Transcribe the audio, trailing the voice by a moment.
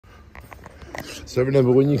So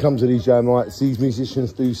remember, when you come to these jam nights, these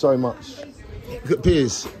musicians do so much. Look at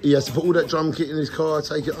Piers. He has to put all that drum kit in his car,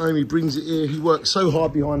 take it home, he brings it here. He works so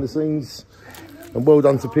hard behind the scenes. And well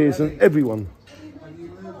done to Piers and everyone.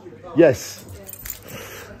 Yes.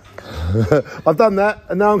 I've done that,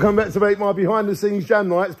 and now I'm coming back to make my behind the scenes jam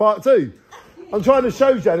nights part 2. I'm trying to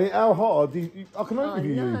show Janet how hard I can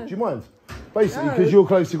interview you. Do you mind? Basically, because you're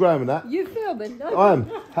close to Graham and that. You filming? No. I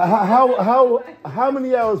am. How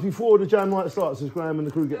many hours before the jam night starts does Graham and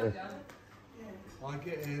the crew get here? I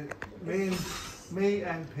get here. Me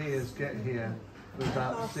and Piers get here for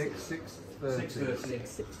about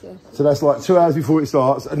 6:30. So that's like 2 hours before it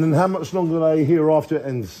starts, and then how much longer are they here after it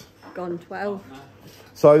ends? Gone 12.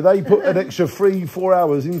 So they put an extra 3-4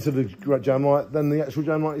 hours into the jam night than the actual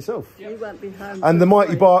jam night itself. You won't be home. And the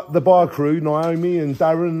mighty bar crew, Naomi and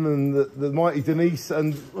Darren and the mighty Denise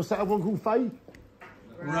and what's that other one called? Faye?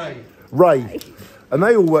 Ray. And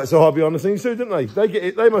they all work so hard behind the scenes too, don't they?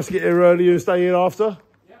 They must get here early and stay here after.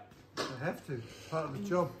 They have to. Part of the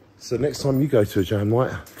job. So next time you go to a jam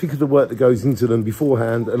night, think of the work that goes into them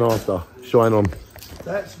beforehand and after. Shine on.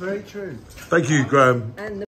 That's very true. Thank you, Graham. And